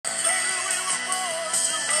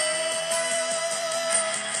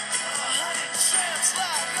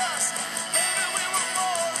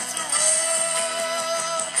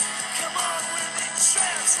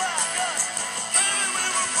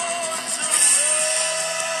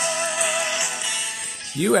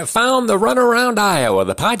You have found the Runaround Iowa,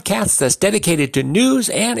 the podcast that's dedicated to news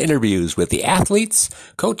and interviews with the athletes,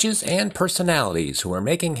 coaches, and personalities who are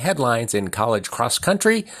making headlines in college cross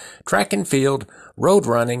country, track and field, road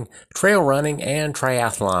running, trail running, and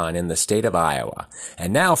triathlon in the state of Iowa.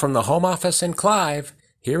 And now from the home office in Clive,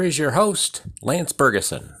 here is your host, Lance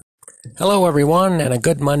Bergeson. Hello, everyone, and a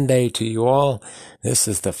good Monday to you all. This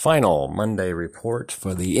is the final Monday report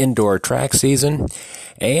for the indoor track season.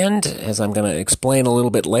 And as I'm going to explain a little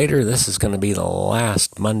bit later, this is going to be the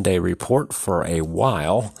last Monday report for a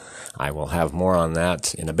while. I will have more on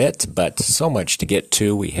that in a bit, but so much to get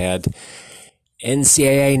to. We had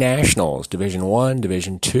NCAA Nationals, Division I,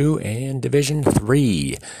 Division II, and Division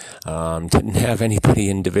III. Didn't have anybody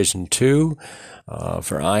in Division II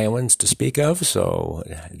for Iowans to speak of, so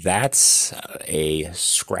that's a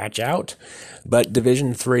scratch out. But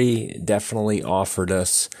Division III definitely offered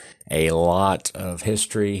us a lot of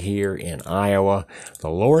history here in Iowa. The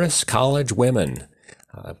Loras College women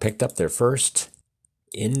picked up their first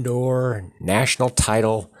indoor national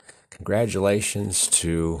title. Congratulations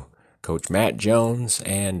to Coach Matt Jones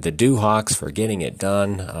and the Dewhawks for getting it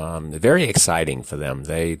done. Very exciting for them.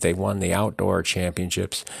 They won the outdoor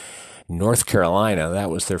championships. North Carolina, that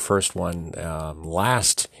was their first one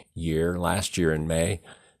last year in May.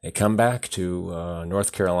 They come back to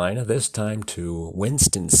North Carolina, this time to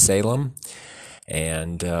Winston-Salem,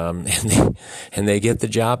 and they get the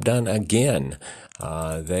job done again.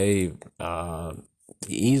 They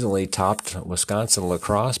easily topped Wisconsin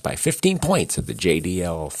lacrosse by 15 points at the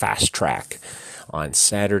JDL Fast Track on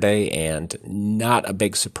Saturday, and not a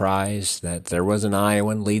big surprise that there was an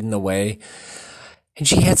Iowan leading the way. And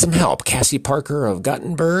she had some help. Cassie Parker of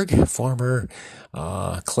Guttenberg, former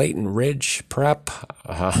Clayton Ridge prep,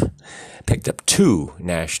 picked up 2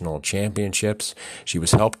 national championships. She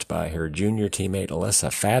was helped by her junior teammate Alyssa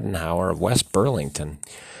Fadenhauer of West Burlington,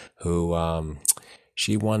 who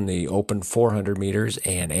she won the open 400 meters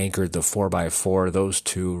and anchored the 4x4. Those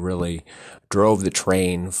two really drove the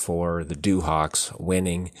train for the Dewhawks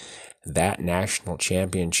winning that national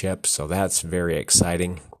championship, so that's very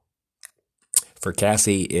exciting. For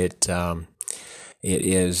Cassie, it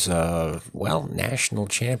is national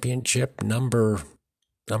championship number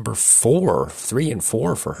 4, 3 and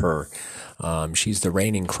 4 for her. She's the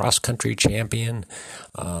reigning cross country champion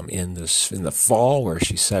in the fall, where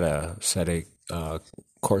she set a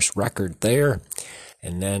course record there.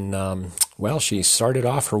 And then, she started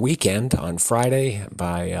off her weekend on Friday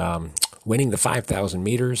by winning the 5,000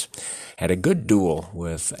 meters. Had a good duel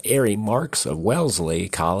with Ari Marks of Wellesley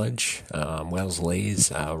College.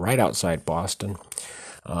 Wellesley's right outside Boston.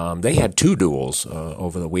 They had 2 duels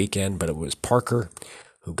over the weekend, but it was Parker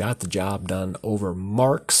who got the job done over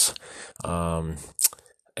Marks. And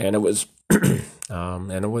it was come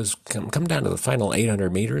down to the final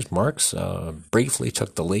 800 meters. Marks briefly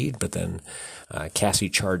took the lead, but then Cassie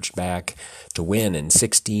charged back to win in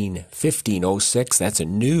 16:15:06. That's a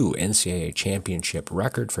new NCAA championship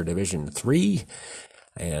record for Division III,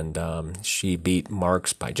 and she beat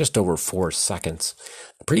Marks by just over 4 seconds.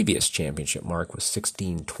 The previous championship mark was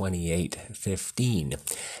 16:28:15.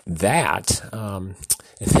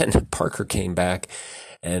 And then Parker came back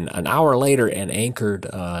and an hour later and anchored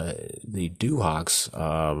the Dewhawks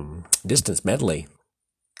distance medley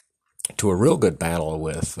to a real good battle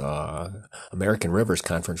with American Rivers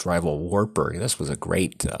Conference rival Wartburg. This was a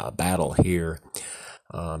great battle here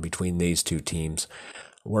between these two teams.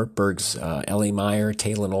 Wartburg's Ellie Meyer,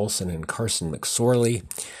 Taylon Olson, and Carson McSorley.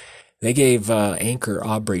 They gave anchor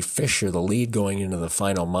Aubrey Fisher the lead going into the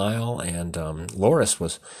final mile, and Loras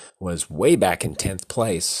was way back in 10th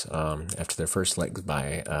place after their first legs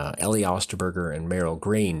by Ellie Osterberger and Meryl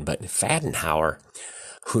Green. But Fadenhauer,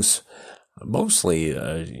 who's mostly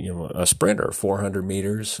a sprinter, 400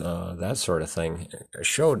 meters, that sort of thing,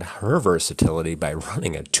 showed her versatility by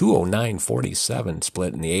running a 2:09:47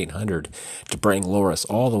 split in the 800 to bring Loras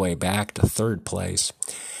all the way back to 3rd place.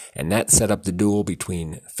 And that set up the duel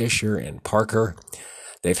between Fisher and Parker.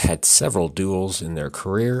 They've had several duels in their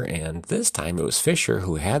career, and this time it was Fisher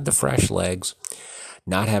who had the fresh legs,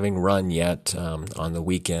 not having run yet on the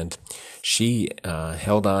weekend. She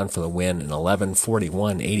held on for the win in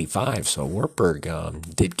 11:41:85, so Wartburg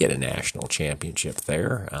did get a national championship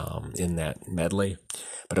there in that medley.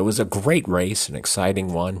 But it was a great race, an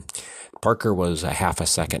exciting one. Parker was a half a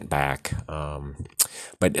second back.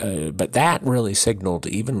 But that really signaled,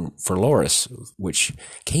 even for Loras, which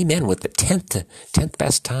came in with the 10th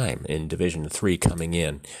best time in Division III coming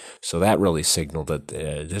in. So that really signaled that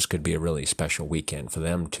this could be a really special weekend for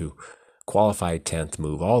them to qualify 10th,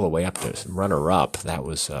 move all the way up to runner-up. That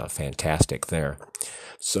was fantastic there.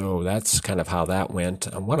 So that's kind of how that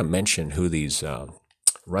went. I want to mention who these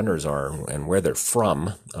runners are and where they're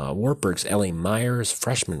from. Wartburg's Ellie Myers,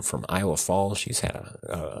 freshman from Iowa Falls. She's had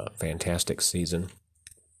a fantastic season.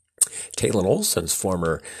 Taylin Olson's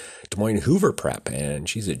former Des Moines Hoover Prep, and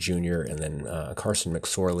she's a junior. And then Carson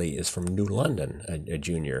McSorley is from New London, a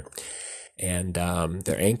junior. And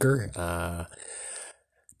their anchor,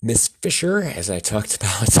 Miss Fisher, as I talked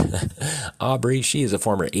about, Aubrey, she is a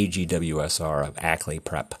former AGWSR of Ackley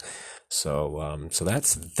Prep. So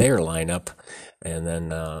that's their lineup. And then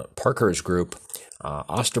Parker's group,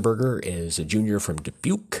 Osterberger is a junior from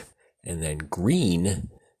Dubuque, and then Green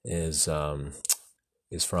is from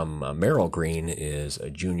Merrill Green is a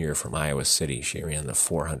junior from Iowa City. She ran the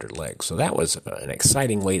 400 legs. So that was an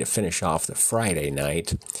exciting way to finish off the Friday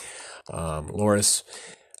night. Loris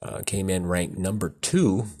came in ranked number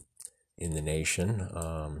 2 in the nation.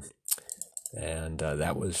 And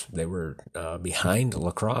they were behind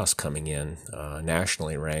lacrosse coming in,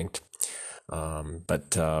 nationally ranked.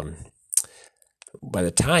 But by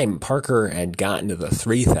the time Parker had gotten to the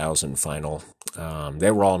 3,000 final,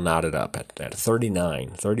 they were all knotted up at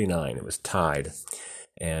 39. It was tied.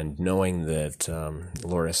 And knowing that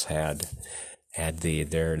Loris had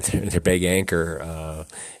their big anchor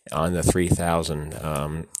on the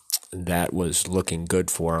 3,000, that was looking good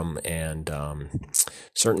for them, and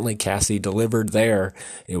certainly Cassie delivered there.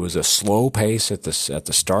 It was a slow pace at the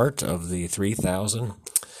start of the 3,000,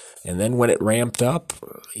 and then when it ramped up,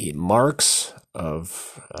 Marks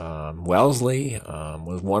of Wellesley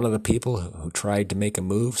was one of the people who tried to make a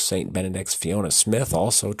move. St. Benedict's Fiona Smith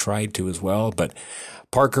also tried to as well, but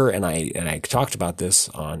Parker and I talked about this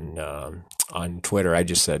on Twitter. I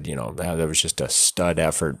just said, that was just a stud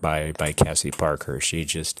effort by Cassie Parker. She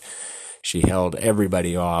held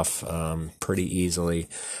everybody off pretty easily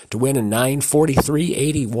to win a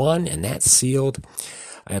 9:43.81, and that sealed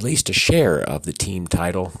at least a share of the team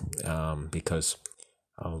title because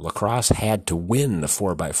lacrosse had to win the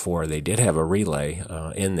 4x4. They did have a relay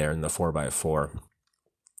in there in the 4x4,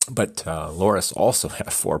 but Loris also had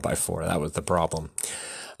a 4x4. That was the problem.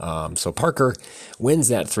 So Parker wins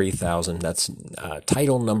that 3,000. That's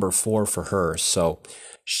title number 4 for her. So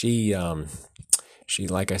she,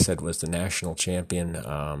 like I said, was the national champion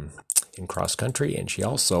in cross country, and she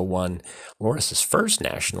also won Loris's first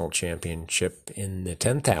national championship in the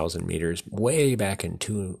 10,000 meters way back in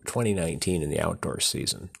 2019 in the outdoor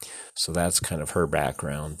season. So that's kind of her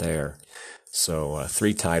background there. So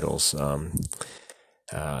 3 titles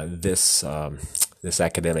this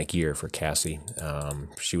academic year for Cassie.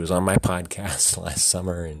 She was on my podcast last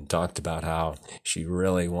summer and talked about how she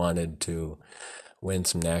really wanted to win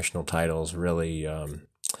some national titles, really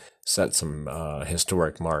set some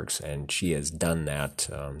historic marks, and she has done that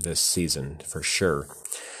this season for sure.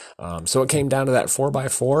 So it came down to that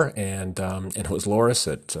 4x4, and it was Loris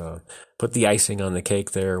that put the icing on the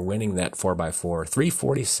cake there, winning that 4x4,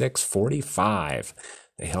 3:46.45.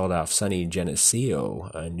 They held off Sunny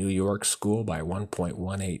Geneseo, a New York school, by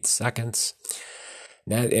 1.18 seconds.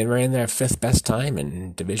 And ran their 5th best time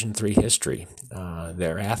in Division III history.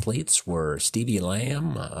 Their athletes were Stevie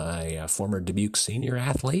Lamb, a former Dubuque senior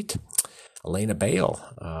athlete, Elena Bale,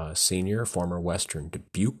 senior, former Western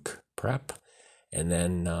Dubuque prep, and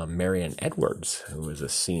then Marion Edwards, who was a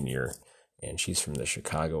senior, and she's from the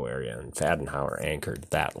Chicago area, and Fadenhauer anchored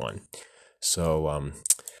that one. So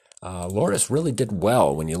Loris really did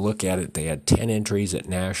well when you look at it. They had 10 entries at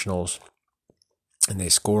nationals, and they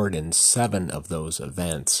scored in 7 of those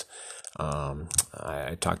events.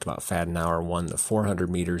 I talked about Fadenhauer won the 400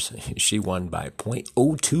 meters. She won by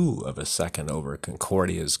 0.02 of a second over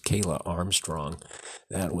Concordia's Kayla Armstrong.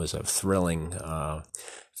 That was a thrilling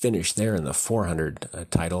finish there in the 400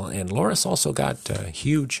 title. And Loris also got a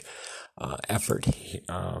huge effort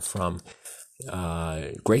from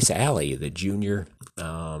Grace Alley, the junior.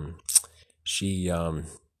 She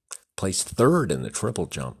placed 3rd in the triple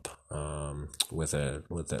jump with a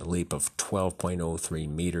leap of 12.03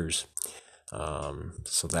 meters.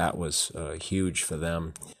 So that was huge for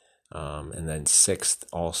them. And then 6th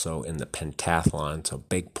also in the pentathlon, so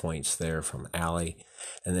big points there from Alley.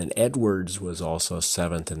 And then Edwards was also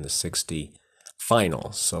 7th in the 60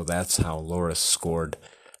 final. So that's how Loris scored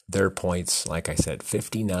their points. Like I said,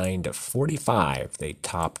 59-45. They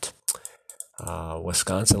topped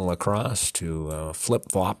Wisconsin lacrosse to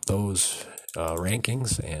flip-flop those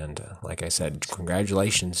rankings. And like I said,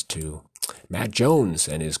 congratulations to Matt Jones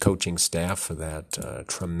and his coaching staff for that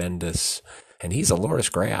tremendous, and he's a Loris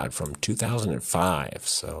grad from 2005,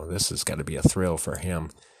 so this has got to be a thrill for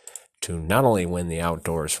him to not only win the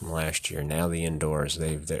outdoors from last year, now the indoors.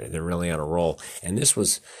 They're really on a roll. And this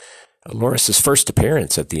was Loris's first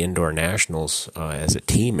appearance at the Indoor Nationals as a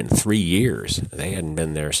team in 3 years. They hadn't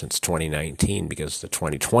been there since 2019 because the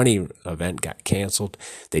 2020 event got canceled.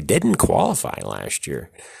 They didn't qualify last year.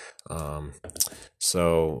 I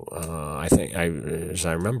think, as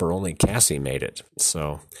I remember, only Cassie made it.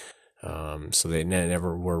 So they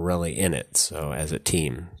never were really in it. So as a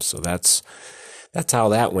team, so that's how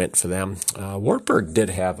that went for them. Wartburg did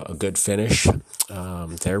have a good finish.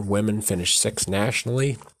 Their women finished sixth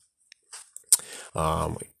nationally.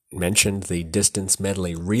 Mentioned the distance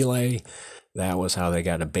medley relay. That was how they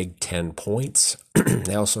got a big 10 points.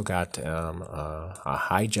 They also got a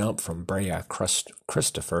high jump from Brea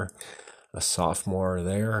Christopher, a sophomore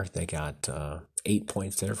there. They got 8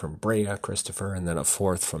 points there from Brea Christopher, and then a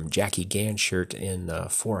fourth from Jackie Ganshert in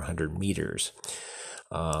 400 meters.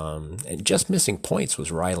 And just missing points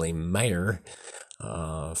was Riley Meyer,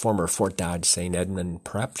 former Fort Dodge St. Edmund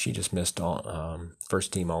prep. She just missed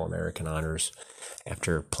first team All-American honors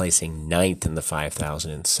after placing ninth in the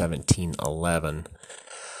 5,000 in 17:11.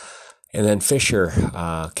 And then Fisher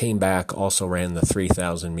came back, also ran the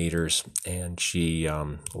 3,000 meters, and she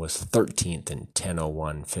was 13th in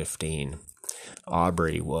 10:01:15.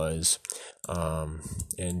 Aubrey was,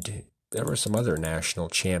 and there were some other national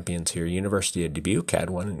champions here. University of Dubuque had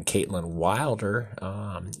one, and Caitlin Wilder.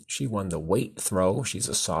 She won the weight throw. She's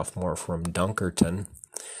a sophomore from Dunkerton.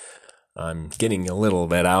 I'm getting a little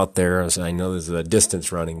bit out there, as I know this is a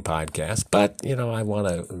distance running podcast, but, I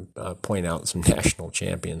want to point out some national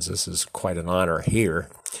champions. This is quite an honor here.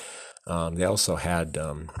 They also had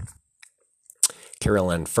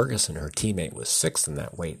Carolyn Ferguson. Her teammate was sixth in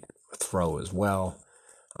that weight throw as well.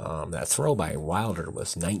 That throw by Wilder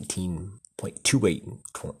was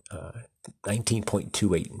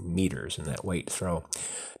 19.28 meters in that weight throw.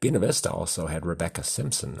 Buena Vista also had Rebecca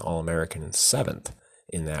Simpson, All-American, in seventh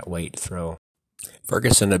in that weight throw.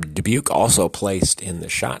 Ferguson of Dubuque also placed in the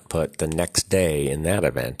shot put the next day in that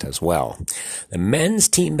event as well. The men's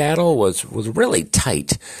team battle was really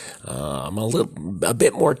tight, a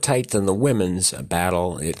bit more tight than the women's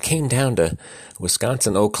battle. It came down to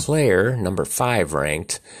Wisconsin Eau Claire, number 5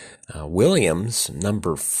 ranked, Williams,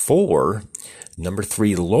 number 4, number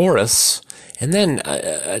 3 Loris, and then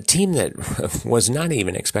a team that was not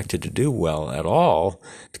even expected to do well at all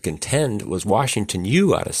to contend was Washington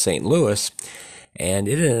U out of St. Louis. And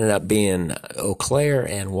it ended up being Eau Claire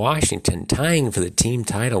and Washington tying for the team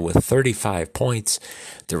title with 35 points.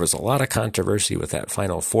 There was a lot of controversy with that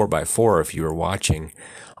final 4x4 if you were watching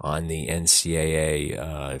on the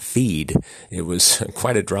NCAA feed. It was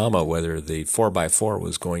quite a drama whether the 4x4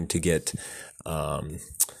 was going to get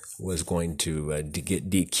get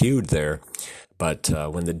DQ'd there. But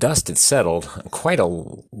when the dust had settled quite a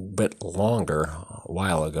bit longer, a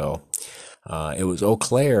while ago, it was Eau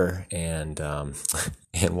Claire and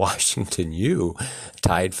Washington U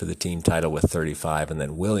tied for the team title with 35, and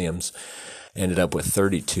then Williams ended up with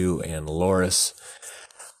 32, and Loris,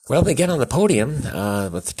 well, they get on the podium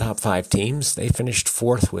with the top 5 teams. They finished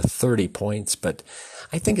 4th with 30 points, but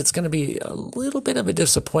I think it's going to be a little bit of a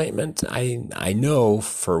disappointment. I know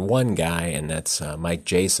for one guy, and that's Mike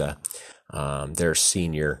Jasa, their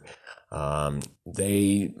senior.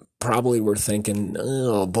 They probably were thinking,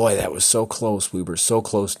 "Oh boy, that was so close. We were so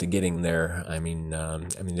close to getting there." I mean,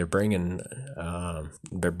 they're bringing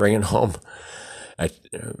home a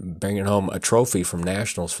trophy from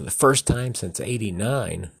nationals for the first time since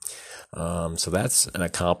 '89. So that's an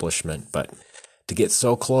accomplishment. But to get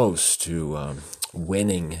so close to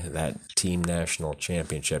winning that team national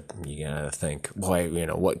championship, you gotta think, boy,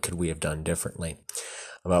 what could we have done differently?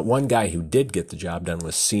 But one guy who did get the job done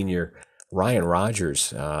was senior Ryan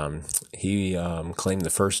Rogers. He claimed the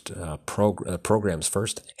first program's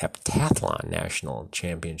first heptathlon national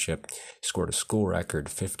championship. He scored a school record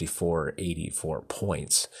 54.84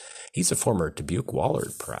 points. He's a former Dubuque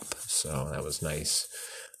Wahlert prep, so that was nice.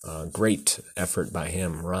 Great effort by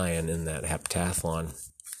him, Ryan, in that heptathlon.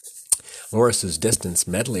 Loris's distance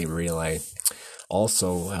medley relay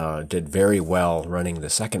also did very well, running the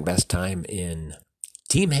second best time in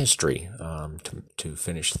team history to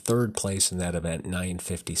finish 3rd place in that event,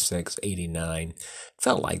 9:56.89.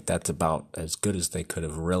 Felt like that's about as good as they could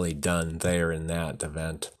have really done there in that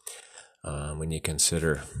event when you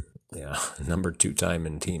consider number 2 time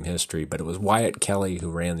in team history. But it was Wyatt Kelly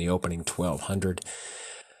who ran the opening 1200,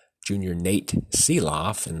 junior Nate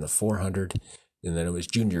Seeloff in the 400, and then it was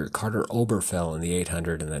junior Carter Oberfell in the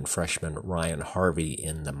 800, and then freshman Ryan Harvey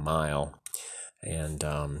in the mile. And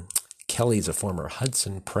Kelly's a former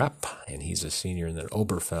Hudson prep, and he's a senior, and then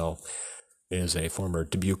Oberfell is a former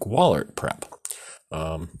Dubuque Wahlert prep.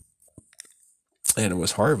 And it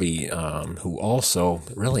was Harvey who also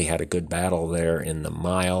really had a good battle there in the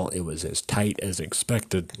mile. It was as tight as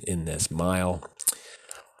expected in this mile.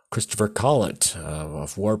 Christopher Collett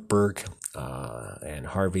of Wartburg and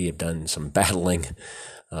Harvey have done some battling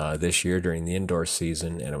this year during the indoor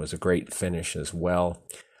season, and it was a great finish as well.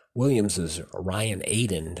 Williams's Ryan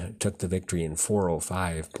Aiden took the victory in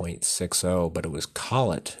 4:05.60, but it was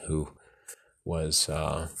Collett who was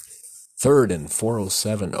third in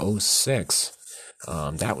 4:07.06.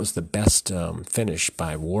 That was the best finish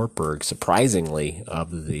by Wartburg, surprisingly,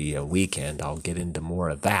 of the weekend. I'll get into more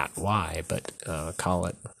of that, why, but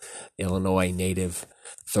Collett, Illinois native,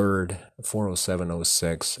 third,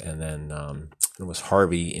 4:07.06, and then it was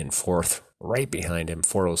Harvey in fourth, right behind him,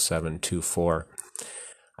 4:07.24.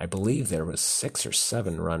 I believe there was 6 or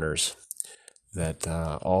 7 runners that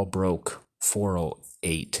all broke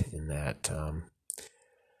 4:08 in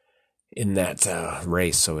that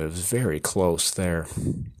race, so it was very close there.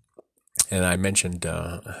 And I mentioned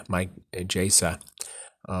Mike Jasa.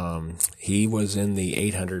 He was in the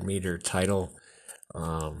 800-meter title.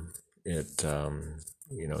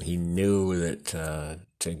 He knew that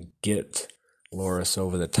to get Loris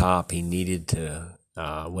over the top, he needed to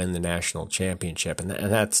win the national championship, and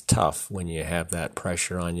that's tough when you have that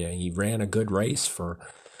pressure on you. He ran a good race for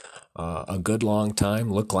a good long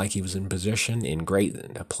time, looked like he was in position, in great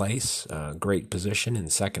place, great position in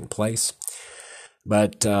second place,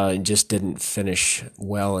 but just didn't finish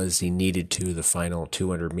well as he needed to the final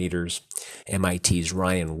 200 meters. MIT's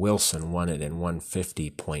Ryan Wilson won it in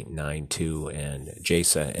 150.92, and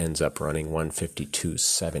Jasa ends up running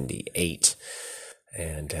 152.78.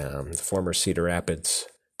 And the former Cedar Rapids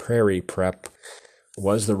Prairie Prep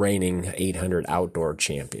was the reigning 800 outdoor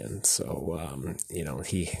champion. So,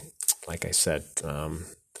 he, like I said,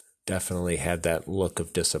 definitely had that look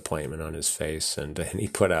of disappointment on his face. And he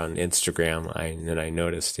put on Instagram, and I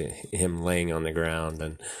noticed him laying on the ground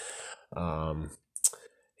and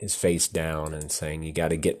his face down and saying, "You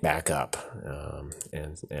got to get back up."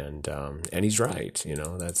 And he's right.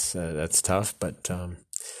 That's tough, but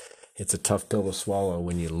it's a tough pill to swallow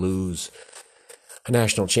when you lose a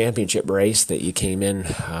national championship race that you came in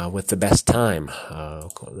with the best time,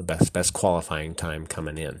 the best qualifying time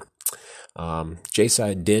coming in.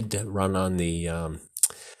 Jasa did run on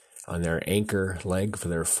their anchor leg for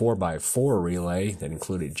their 4x4 relay that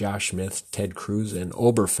included Josh Smith, Ted Cruz, and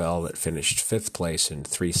Oberfell that finished 5th place in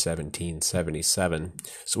 3:17.77.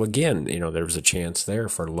 So again, there was a chance there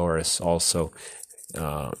for Loris also,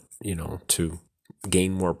 to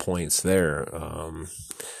gain more points there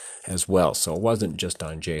as well. So it wasn't just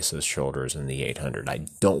on Jasa's shoulders in the 800. I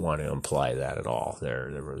don't want to imply that at all.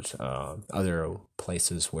 There was other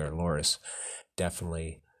places where Loris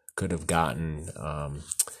definitely could have gotten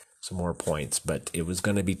some more points, but it was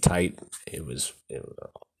going to be tight. It was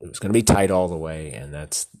going to be tight all the way, and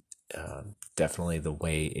that's definitely the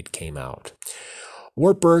way it came out.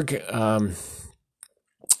 Wartburg,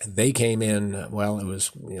 they came in, well, it was,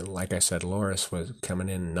 like I said, Loris was coming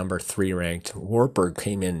in number 3 ranked. Wartburg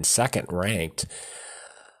came in 2nd ranked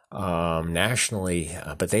nationally,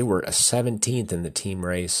 but they were 17th in the team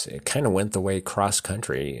race. It kind of went the way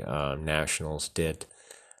cross-country nationals did.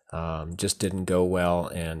 Just didn't go well,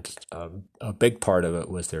 and a big part of it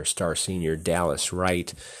was their star senior, Dallas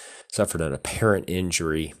Wright, suffered an apparent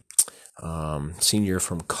injury. Senior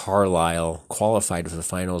from Carlisle, qualified for the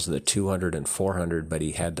finals of the 200 and 400, but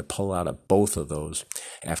he had to pull out of both of those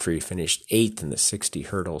after he finished 8th in the 60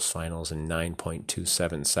 hurdles finals in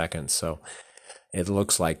 9.27 seconds. So it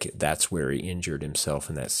looks like that's where he injured himself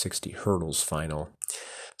in that 60 hurdles final.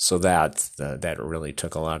 So that really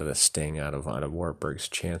took a lot of the sting out of Wartburg's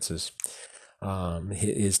chances.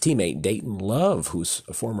 His teammate Dayton Love, who's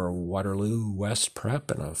a former Waterloo West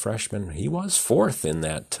prep and a freshman, he was 4th in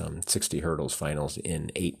that 60 hurdles finals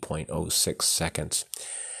in 8.06 seconds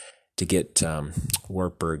to get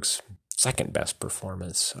Wartburg's 2nd best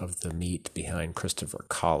performance of the meet behind Christopher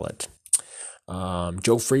Collett.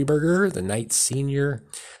 Joe Freeberger, the Knight senior,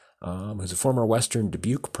 who's a former Western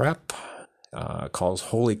Dubuque prep, calls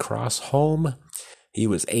Holy Cross home. He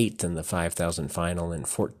was 8th in the 5,000 final in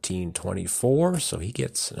 14:24, so he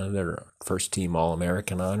gets another first-team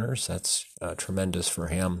All-American honors. That's tremendous for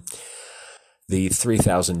him. The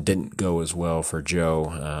 3,000 didn't go as well for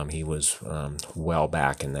Joe. He was well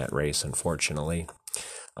back in that race, unfortunately.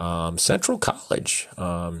 Central College,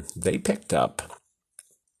 they picked up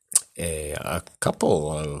a couple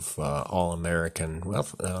of All-American,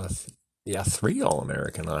 3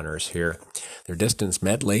 All-American honors here. Their distance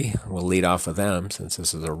medley, we'll lead off with them since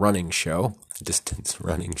this is a running show, distance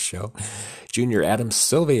running show. Junior Adam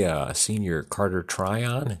Sylvia, senior Carter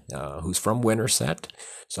Tryon, who's from Winterset.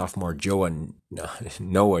 Sophomore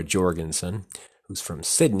Noah Jorgensen, who's from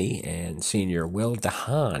Sydney. And senior Will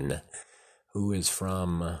DeHaan, who is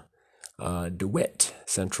from DeWitt,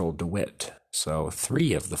 Central DeWitt. So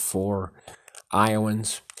 3 of the 4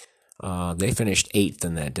 Iowans. They finished 8th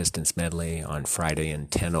in that distance medley on Friday in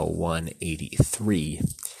 10:01.83.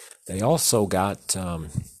 They also got a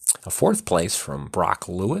 4th place from Brock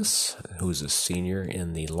Lewis, who's a senior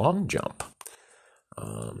in the long jump.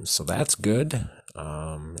 So that's good.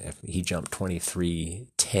 He jumped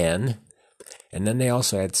 23:10. And then they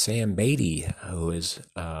also had Sam Beatty, who is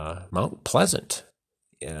Mount Pleasant,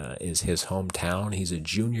 is his hometown. He's a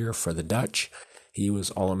junior for the Dutch. He was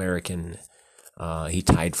All-American. He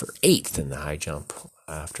tied for 8th in the high jump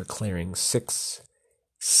after clearing 6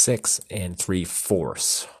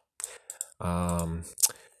 3/4. And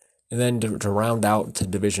then to round out to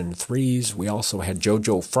Division 3s, we also had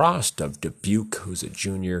JoJo Frost of Dubuque, who's a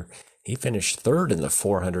junior. He finished 3rd in the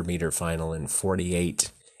 400-meter final in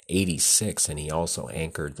 48.86, and he also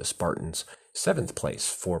anchored the Spartans' 7th place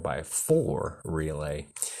 4x4 relay.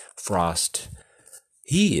 Frost,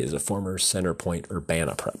 he is a former Center Point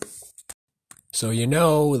Urbana prep. So you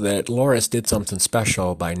know that Loris did something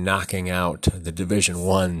special by knocking out the Division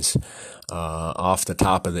 1s off the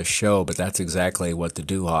top of the show, but that's exactly what the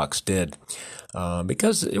Dewhawks did.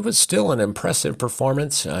 Because it was still an impressive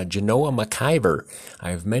performance. Genoa McIver,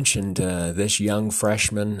 I've mentioned this young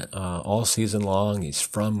freshman all season long. He's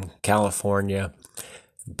from California.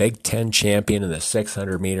 Big Ten champion in the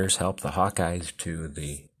 600 meters, helped the Hawkeyes to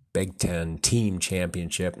the Big Ten team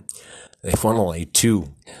championship. They've won only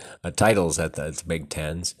 2 titles at the Big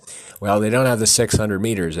Tens. Well, they don't have the 600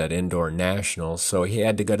 meters at indoor nationals, so he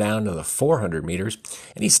had to go down to the 400 meters,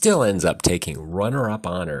 and he still ends up taking runner-up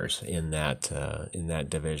honors in that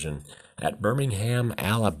division at Birmingham,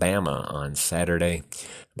 Alabama on Saturday.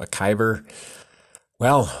 McIver,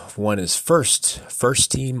 well, won his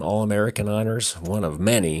first team All-American honors, one of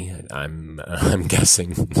many. I'm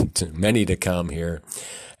guessing many to come here,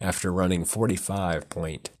 after running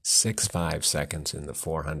 45.65 seconds in the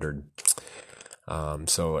 400.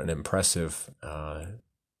 So an impressive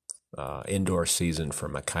indoor season for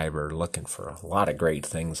McIver, looking for a lot of great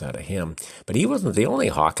things out of him. But he wasn't the only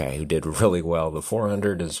Hawkeye who did really well. The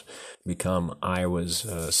 400 has become Iowa's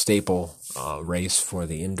staple race for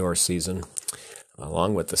the indoor season,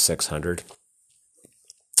 along with the 600.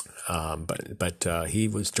 But he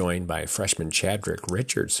was joined by freshman Chadrick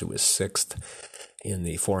Richards, who was 6th in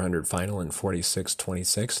the 400 final in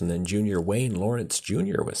 46.26, and then junior Wayne Lawrence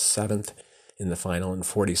Jr. was 7th in the final in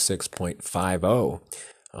 46.50.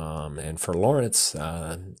 And for Lawrence,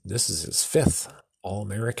 this is his 5th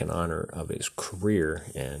All-American honor of his career,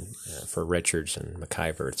 and for Richards and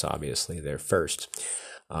McIver, it's obviously their first.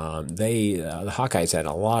 The Hawkeyes had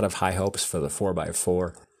a lot of high hopes for the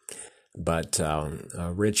 4x4, but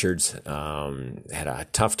Richards had a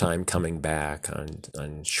tough time coming back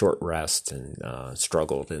on short rest and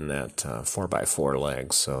struggled in that 4x4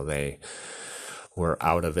 leg, so they were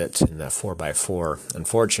out of it in that 4x4,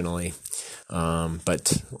 unfortunately.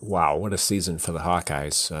 But wow, what a season for the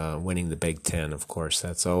Hawkeyes, winning the Big Ten. Of course,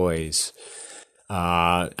 that's always,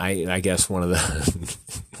 I guess, one of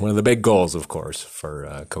the big goals, of course,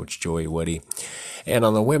 for Coach Joey Woody. And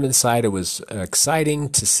on the women's side, it was exciting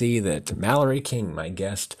to see that Mallory King, my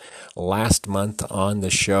guest last month on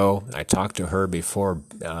the show, I talked to her before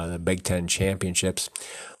the Big Ten championships.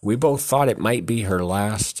 We both thought it might be her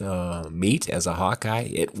last meet as a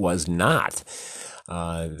Hawkeye. It was not.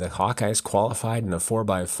 The Hawkeyes qualified in a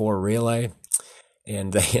 4x4 relay,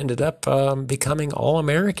 and they ended up becoming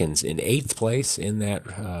All-Americans in 8th place in that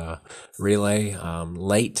relay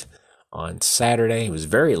late on Saturday. It was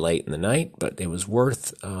very late in the night, but it was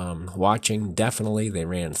worth watching. Definitely, they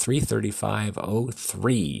ran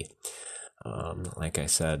 3:35.03. Like I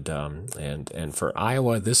said, and for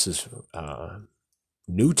Iowa, this is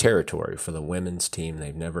new territory for the women's team.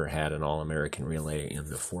 They've never had an All-American relay in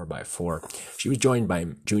the 4x4. She was joined by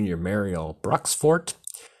junior Mariel Bruxfort,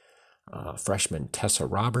 freshman Tessa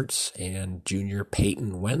Roberts, and junior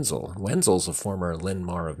Peyton Wenzel. Wenzel's a former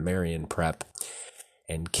Linn-Mar of Marion prep.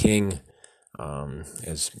 And King,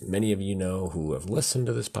 as many of you know who have listened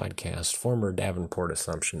to this podcast, former Davenport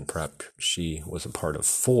Assumption prep. She was a part of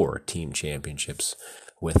 4 team championships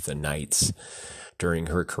with the Knights during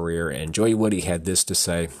her career. And Joey Woody had this to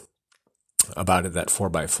say: about it, that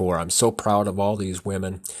 4x4. I'm so proud of all these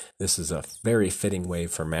women. This is a very fitting way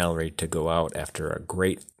for Mallory to go out after a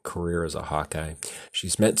great career as a Hawkeye.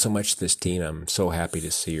 She's meant so much to this team. I'm so happy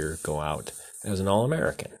to see her go out as an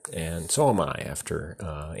All-American, and so am I after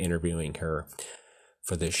interviewing her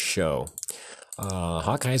for this show.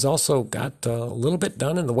 Hawkeyes also got a little bit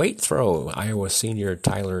done in the weight throw. Iowa senior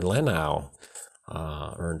Tyler Lenau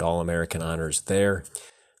earned All-American honors there,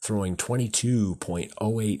 throwing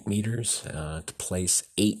 22.08 meters to place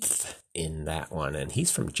 8th in that one, and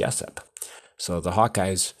he's from Jessup. So the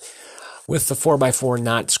Hawkeyes, with the 4x4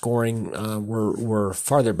 not scoring, were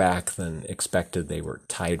farther back than expected. They were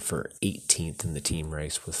tied for 18th in the team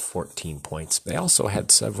race with 14 points. They also had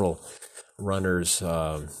several runners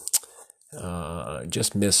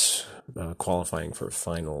just miss qualifying for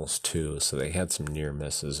finals too, so they had some near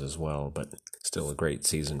misses as well, but still a great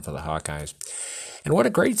season for the Hawkeyes. And what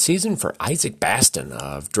a great season for Isaac Baston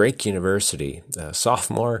of Drake University, the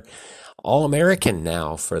sophomore All-American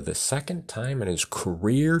now for the second time in his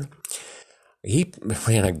career. He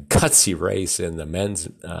ran a gutsy race in the men's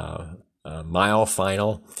mile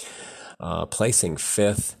final, placing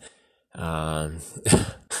 5th on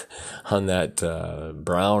that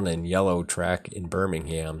brown and yellow track in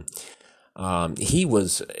Birmingham. He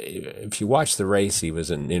was, if you watch the race, he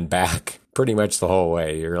was in back pretty much the whole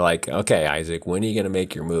way. You're like, okay, Isaac, when are you going to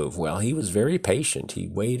make your move? Well, he was very patient. He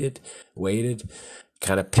waited,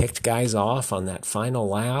 kind of picked guys off on that final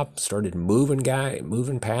lap, started moving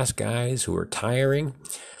past guys who were tiring.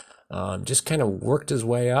 Just kind of worked his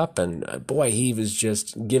way up, and boy, he was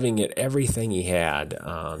just giving it everything he had,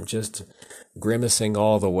 just grimacing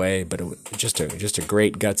all the way, but it was just a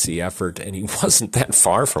great gutsy effort, and he wasn't that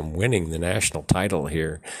far from winning the national title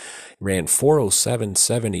here. He ran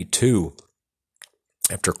 4:07.72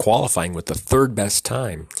 after qualifying with the third best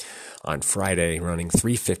time on Friday, running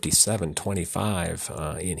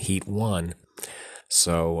 3:57.25 in Heat 1.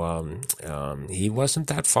 So he wasn't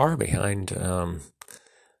that far behind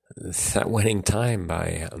that winning time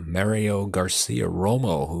by Mario Garcia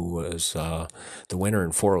Romo, who was the winner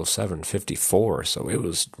in 4:07.54. So it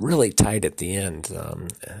was really tight at the end.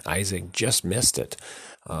 Isaac just missed it.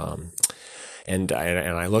 And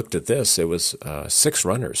I looked at this. It was 6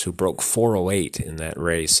 runners who broke 4:08 in that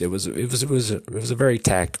race. It was a very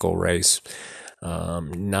tactical race.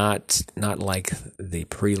 Not like the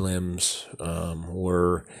prelims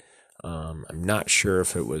were. I'm not sure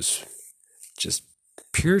if it was just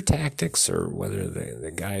pure tactics or whether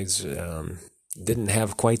the guys didn't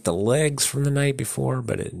have quite the legs from the night before,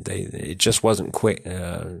 but it just wasn't quick.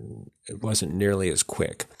 It wasn't nearly as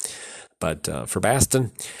quick. But for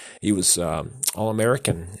Baston, he was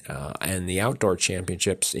All-American and the outdoor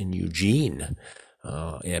championships in Eugene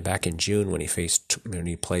back in June when he placed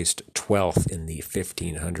 12th in the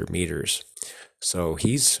 1,500 meters. So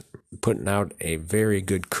he's putting out a very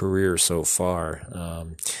good career so far,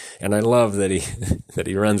 and I love that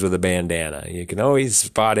he runs with a bandana. You can always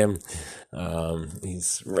spot him.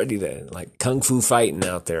 He's ready to, like, kung fu fighting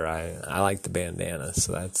out there. I like the bandana,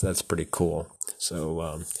 so that's pretty cool.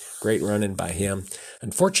 So great running by him.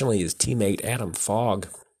 Unfortunately, his teammate Adam Fogg,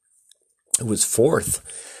 who was 4th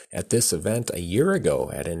at this event a year ago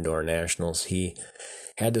at Indoor Nationals, he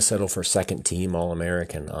had to settle for second team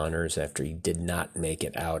All-American honors after he did not make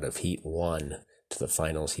it out of Heat 1 to the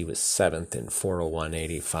finals. He was 7th in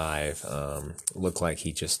 4:01.85. Looked like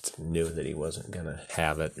he just knew that he wasn't going to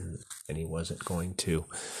have it, and he wasn't going to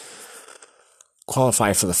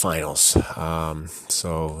qualify for the finals.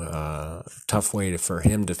 Tough way for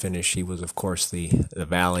him to finish. He was, of course, the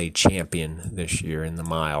Valley champion this year in the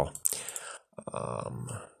mile.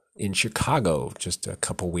 In Chicago just a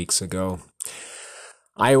couple weeks ago,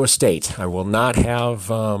 Iowa State. I will not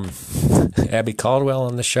have Abby Caldwell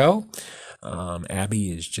on the show.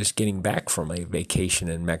 Abby is just getting back from a vacation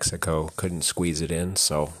in Mexico. Couldn't squeeze it in,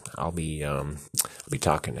 so I'll be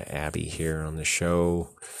talking to Abby here on the show.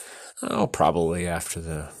 Probably after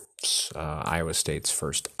the Iowa State's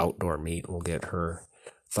first outdoor meet. We'll get her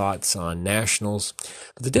thoughts on nationals.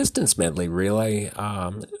 The distance medley relay,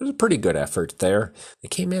 it was a pretty good effort there. They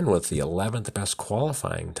came in with the 11th best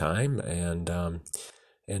qualifying time, and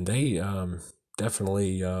they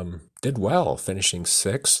definitely did well, finishing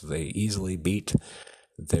 6th. They easily beat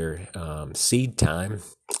their seed time,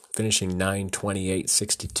 finishing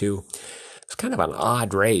 9:28.62. It's kind of an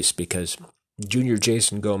odd race because junior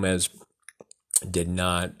Jason Gomez did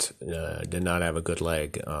not have a good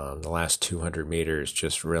leg. The last 200 meters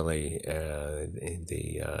just really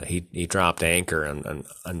he dropped anchor, and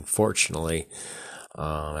unfortunately,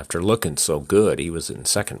 after looking so good, he was in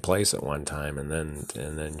second place at one time, and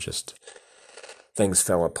then just things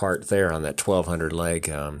fell apart there on that 1200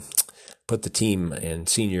 leg. Put the team and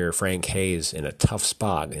senior Frank Hayes in a tough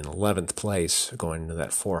spot in 11th place going into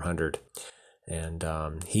that 400. And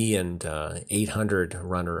he and 800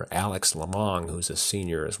 runner Alex Lamong, who's a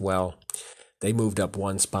senior as well, they moved up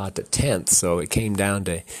one spot to 10th. So it came down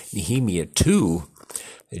to Nehemia 2,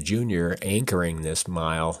 the junior, anchoring this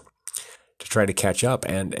mile to try to catch up.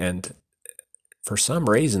 And for some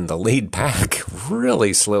reason, the lead pack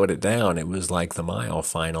really slowed it down. It was like the mile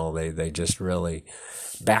final. They just really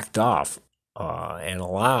backed off and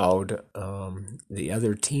allowed the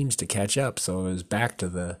other teams to catch up. So it was back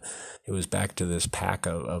to this pack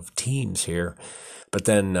of teams here. But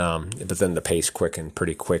then the pace quickened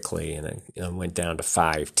pretty quickly, and it went down to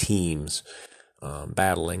 5 teams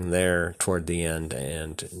battling there toward the end.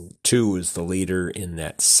 And 2 is the leader in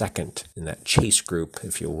that chase group,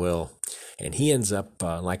 if you will. And he ends up,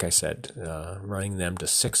 like I said, running them to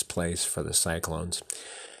 6th place for the Cyclones.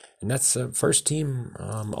 And that's the first team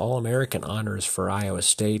All-American honors for Iowa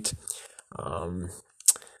State. The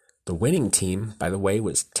winning team, by the way,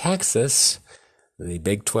 was Texas, the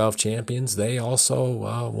Big 12 champions. They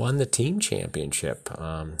also won the team championship.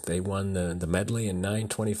 They won the medley in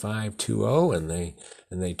 9:25.20,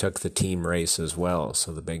 and they took the team race as well.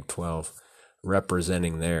 So the Big 12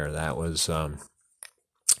 representing there. That was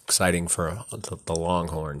exciting for the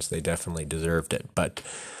Longhorns. They definitely deserved it. But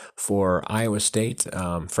for Iowa State,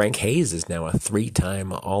 Frank Hayes is now a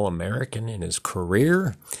 3-time All-American in his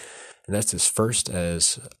career, and that's his first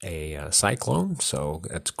as a Cyclone, so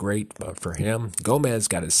that's great for him. Gomez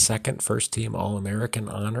got his second first-team All-American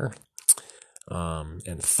honor, and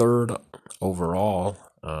 3rd overall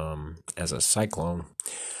as a Cyclone.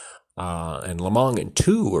 And Lamong and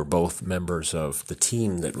 2 were both members of the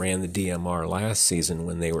team that ran the DMR last season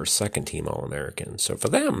when they were 2nd-team All-American. So for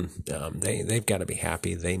them, they've got to be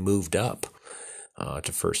happy. They moved up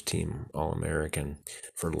to 1st-team All-American.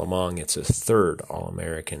 For Lamong, it's his 3rd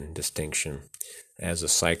All-American distinction as a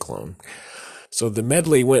Cyclone. So the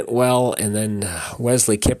medley went well, and then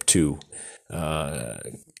Wesley Kiptoo, I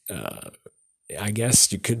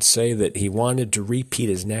guess you could say that he wanted to repeat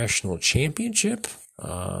his national championship,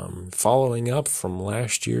 following up from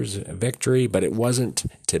last year's victory, but it wasn't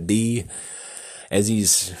to be, as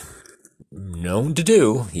he's known to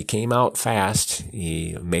do. He came out fast.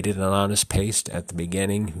 He made it an honest pace at the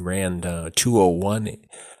beginning. He ran 2:01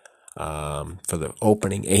 for the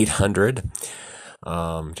opening 800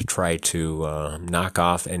 to try to knock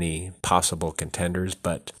off any possible contenders,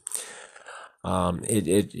 but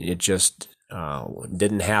it just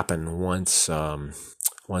didn't happen once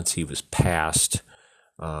he was passed.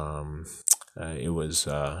 It was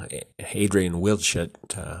Adrian Wildschut.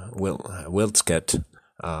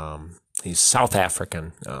 He's South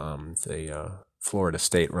African, the Florida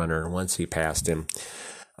State runner. Once he passed him,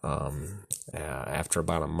 after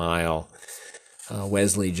about a mile,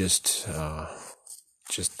 Wesley just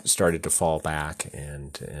started to fall back,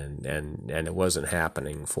 and it wasn't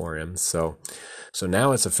happening for him. So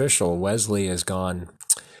now it's official. Wesley has gone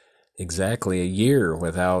exactly a year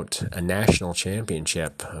without a national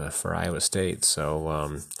championship for Iowa State.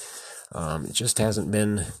 So it just hasn't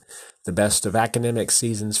been the best of academic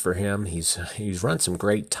seasons for him. He's run some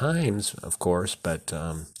great times, of course, but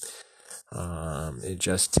it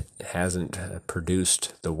just hasn't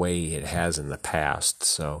produced the way it has in the past.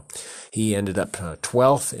 So he ended up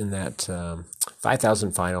 12th in that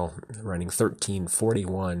 5,000 final, running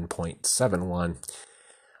 13:41.71.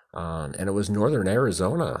 And it was Northern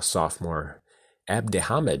Arizona sophomore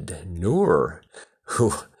Abdihamid Noor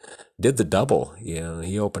who did the double.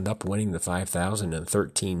 He opened up winning the 5,000 in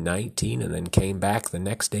 13:19, and then came back the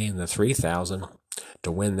next day in the 3,000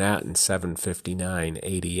 to win that in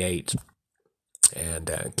 7:59.88. And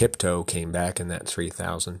Kiptoo came back in that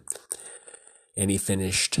 3,000, and he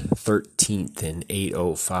finished 13th in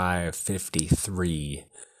 8:05.53.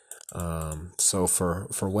 So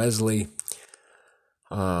for Wesley,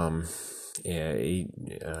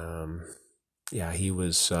 he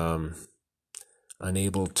was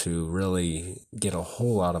unable to really get a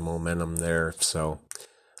whole lot of momentum there. So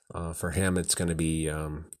for him, it's going to be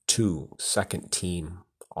 2 second-team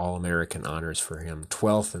All-American honors for him,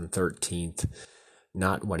 12th and 13th.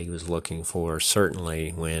 Not what he was looking for,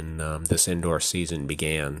 certainly, when this indoor season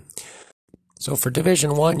began. So for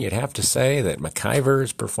Division I, you'd have to say that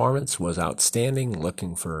McIver's performance was outstanding,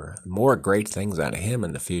 looking for more great things out of him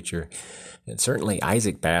in the future. And certainly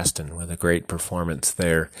Isaac Baston with a great performance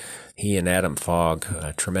there. He and Adam Fogg,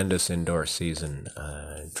 a tremendous indoor season,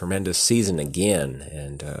 tremendous season again.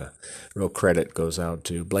 And real credit goes out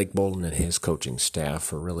to Blake Bolden and his coaching staff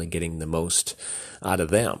for really getting the most out of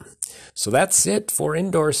them. So that's it for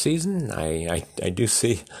indoor season. I do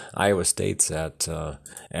see Iowa State's at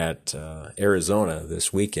Arizona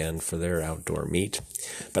this weekend for their outdoor meet.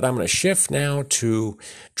 But I'm going to shift now to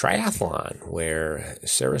triathlon, where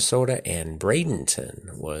Sarasota and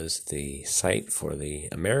Bradenton was the site for the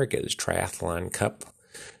America's Triathlon Cup.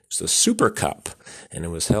 It's the Super Cup, and it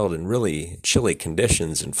was held in really chilly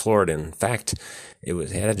conditions in Florida. In fact, it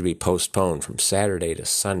had to be postponed from Saturday to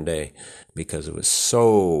Sunday because it was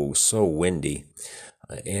so windy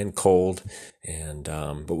and cold. And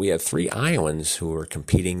but we had 3 Iowans who were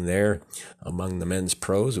competing there among the men's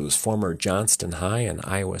pros. It was former Johnston High and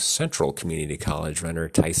Iowa Central Community College runner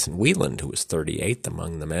Tyson Wheeland, who was 38th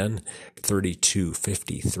among the men,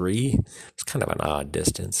 32:53. It's kind of an odd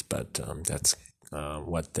distance, but that's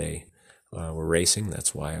what they were racing.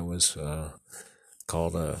 That's why it was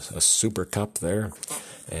called a Super Cup there.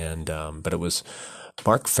 And but it was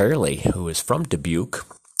Mark Fairley, who is from Dubuque,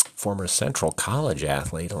 former Central College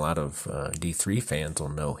athlete. A lot of D3 fans will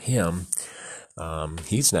know him.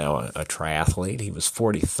 He's now a triathlete. He was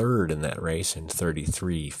 43rd in that race in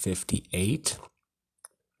 33:58.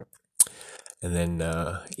 And then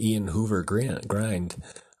Ian Hoover Grind,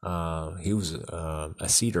 he was a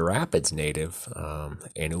Cedar Rapids native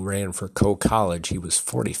and who ran for College. He was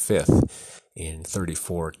 45th in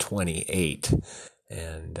 34:28.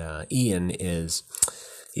 And Ian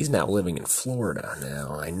he's now living in Florida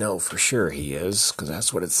now. I know for sure he is, because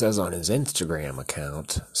that's what it says on his Instagram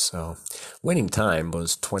account. So winning time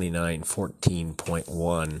was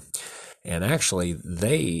 29:14.1. And actually,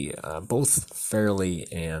 they, both Fairley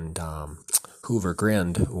and Hoover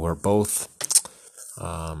Grind, were both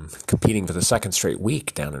competing for the second straight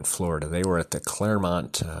week down in Florida. They were at the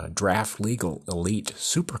Claremont Draft Legal Elite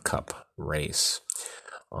Super Cup race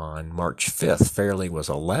on March 5th. Fairley was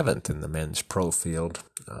 11th in the men's pro field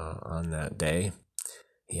on that day.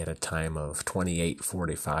 He had a time of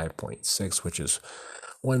 28:45.6, which is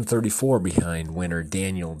 134 behind winner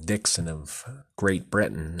Daniel Dixon of Great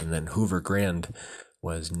Britain, and then Hoover Grind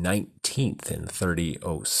was 19th in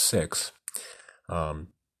 30:06.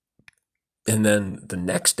 And then the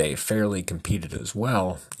next day, Fairley competed as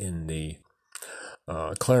well in the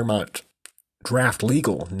Claremont Draft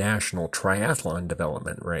Legal National Triathlon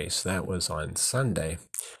Development Race. That was on Sunday.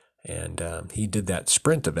 And he did that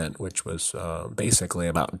sprint event, which was basically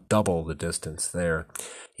about double the distance there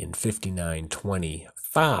in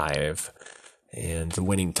 59:25. And the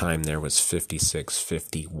winning time there was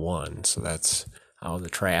 56:51. So that's how the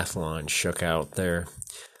triathlon shook out there.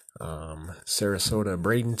 Sarasota,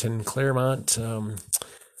 Bradenton, Claremont,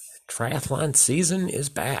 triathlon season is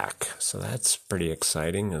back. So that's pretty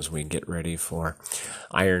exciting as we get ready for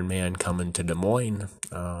Ironman coming to Des Moines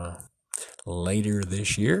later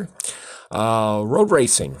this year. Road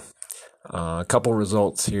racing. A couple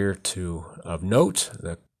results here of note.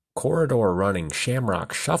 The Corridor Running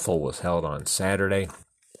Shamrock Shuffle was held on Saturday.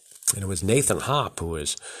 And it was Nathan Hopp who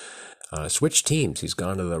was switched teams. He's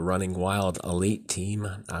gone to the Running Wild Elite team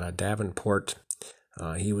out of Davenport.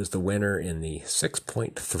 He was the winner in the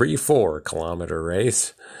 6.34 kilometer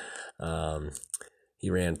race. He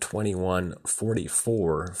ran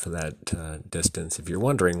 21:44 for that distance. If you're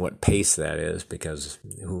wondering what pace that is, because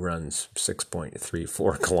who runs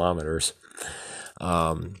 6.34 kilometers?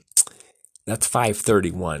 That's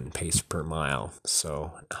 5:31 pace per mile.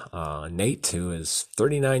 So Nate, who is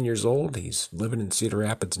 39 years old, he's living in Cedar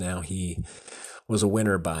Rapids now. He was a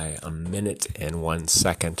winner by 1 minute and 1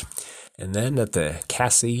 second. And then at the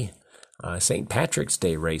Cassie St. Patrick's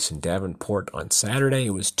Day race in Davenport on Saturday,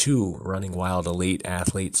 it was 2 Running Wild Elite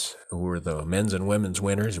athletes who were the men's and women's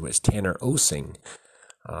winners. It was Tanner Osing,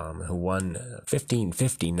 who won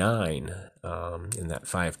 15:59 in that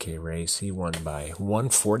 5K race. He won by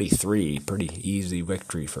 1:43, pretty easy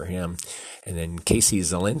victory for him. And then Casey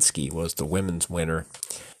Zielinski was the women's winner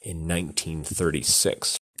in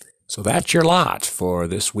 19:36. So that's your lot for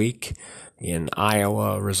this week in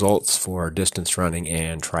Iowa results for distance running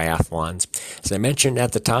and triathlons. As I mentioned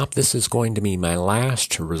at the top, this is going to be my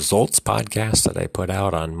last results podcast that I put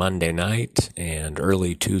out on Monday night and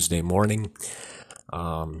early Tuesday morning.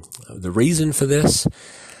 The reason for this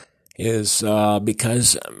is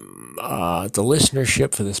because the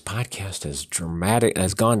listenership for this podcast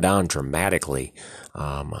has gone down dramatically.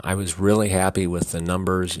 I was really happy with the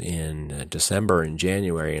numbers in December and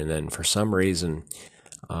January, and then for some reason,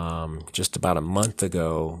 just about a month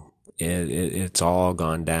ago, it's all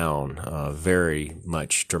gone down very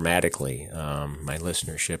much dramatically. My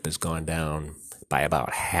listenership has gone down by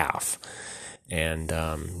about half. And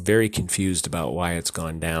very confused about why it's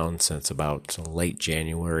gone down since about late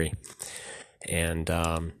January.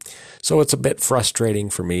 And so it's a bit frustrating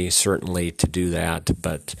for me, certainly, to do that.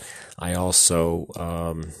 But I also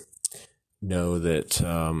know that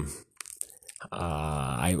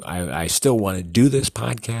I still want to do this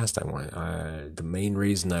podcast. The main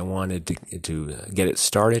reason I wanted to get it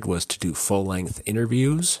started was to do full-length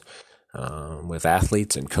interviews with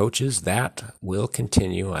athletes and coaches. That will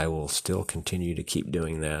continue. I will still continue to keep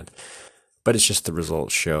doing that. But it's just the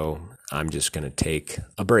results show. I'm just going to take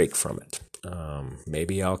a break from it.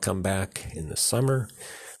 Maybe I'll come back in the summer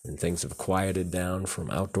when things have quieted down from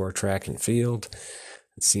outdoor track and field.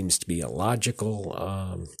 It seems to be a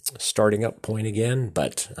logical starting up point again,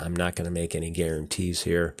 but I'm not going to make any guarantees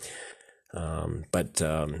here. But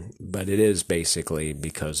it is basically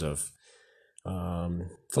because of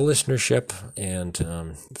the listenership and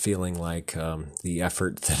feeling like the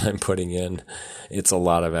effort that I'm putting in. It's a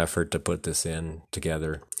lot of effort to put this in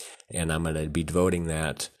together, and I'm going to be devoting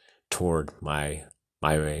that toward my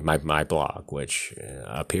blog, which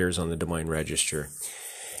appears on the Des Moines Register.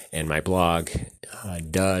 And my blog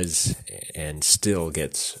does and still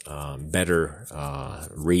gets better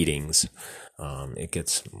readings. It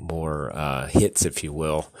gets more hits, if you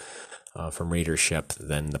will, from readership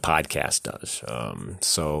than the podcast does.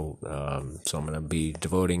 So I'm going to be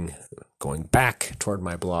going back toward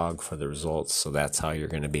my blog for the results. So that's how you're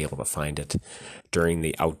going to be able to find it during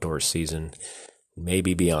the outdoor season,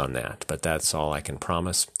 maybe beyond that, but that's all I can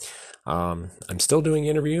promise. I'm still doing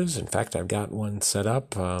interviews. In fact, I've got one set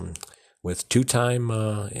up with two-time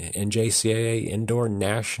NJCAA Indoor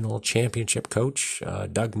National Championship coach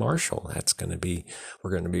Doug Marshall.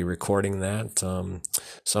 We're going to be recording that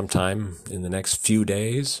sometime in the next few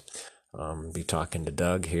days. Be talking to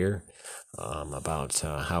Doug here about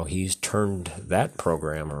how he's turned that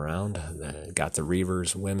program around. Got the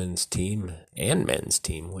Reavers women's team and men's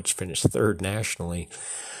team, which finished third nationally,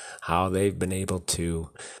 how they've been able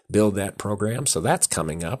to build that program. So that's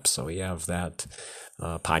coming up. So we have that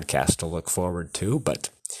podcast to look forward to.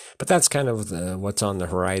 But that's kind of what's on the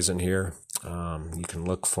horizon here. You can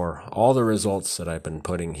look for all the results that I've been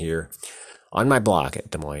putting here on my blog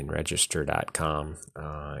at DesMoinesRegister.com.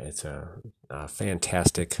 It's a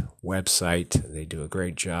fantastic website. They do a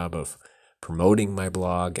great job of promoting my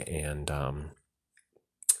blog, and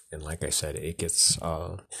like I said, it gets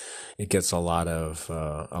a lot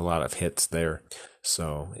of hits there.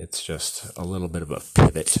 So it's just a little bit of a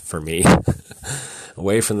pivot for me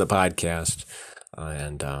away from the podcast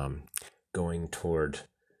and going toward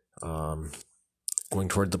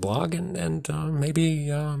the blog, and maybe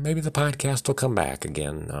the podcast will come back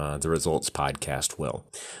again. The results podcast will,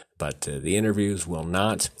 but the interviews will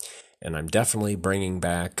not. And I'm definitely bringing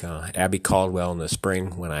back Abby Caldwell in the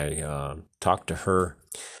spring. When I talked to her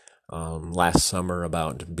last summer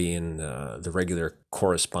about being the regular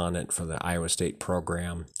correspondent for the Iowa State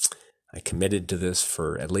program, I committed to this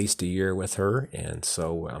for at least a year with her, and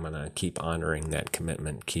so I'm going to keep honoring that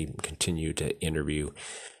commitment, continue to interview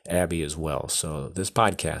Abby as well. So this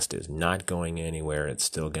podcast is not going anywhere. It's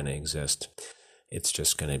still going to exist. It's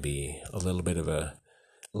just going to be a little bit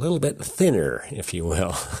thinner, if you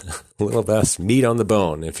will, a little less meat on the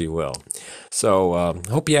bone, if you will. So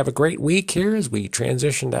hope you have a great week here as we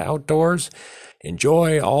transition to outdoors.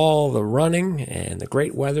 Enjoy all the running and the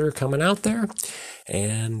great weather coming out there.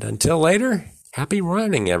 And until later, happy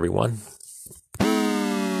running, everyone.